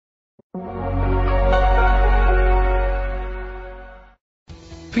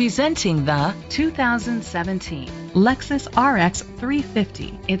Presenting the 2017 Lexus RX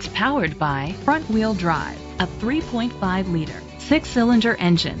 350. It's powered by front-wheel drive, a 3.5-liter, 6-cylinder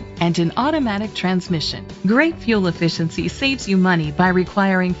engine, and an automatic transmission. Great fuel efficiency saves you money by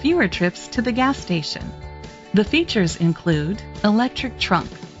requiring fewer trips to the gas station. The features include electric trunk,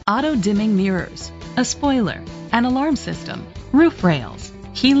 auto-dimming mirrors, a spoiler, an alarm system, roof rails,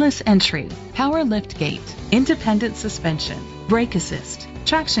 keyless entry, power liftgate, independent suspension, brake assist,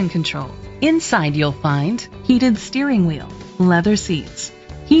 traction control. Inside you'll find heated steering wheel, leather seats,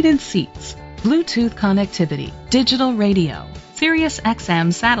 heated seats, Bluetooth connectivity, digital radio, Sirius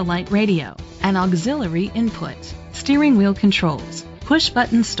XM satellite radio, and auxiliary input, steering wheel controls, push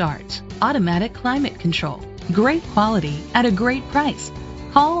button start, automatic climate control. Great quality at a great price.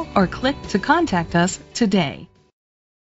 Call or click to contact us today.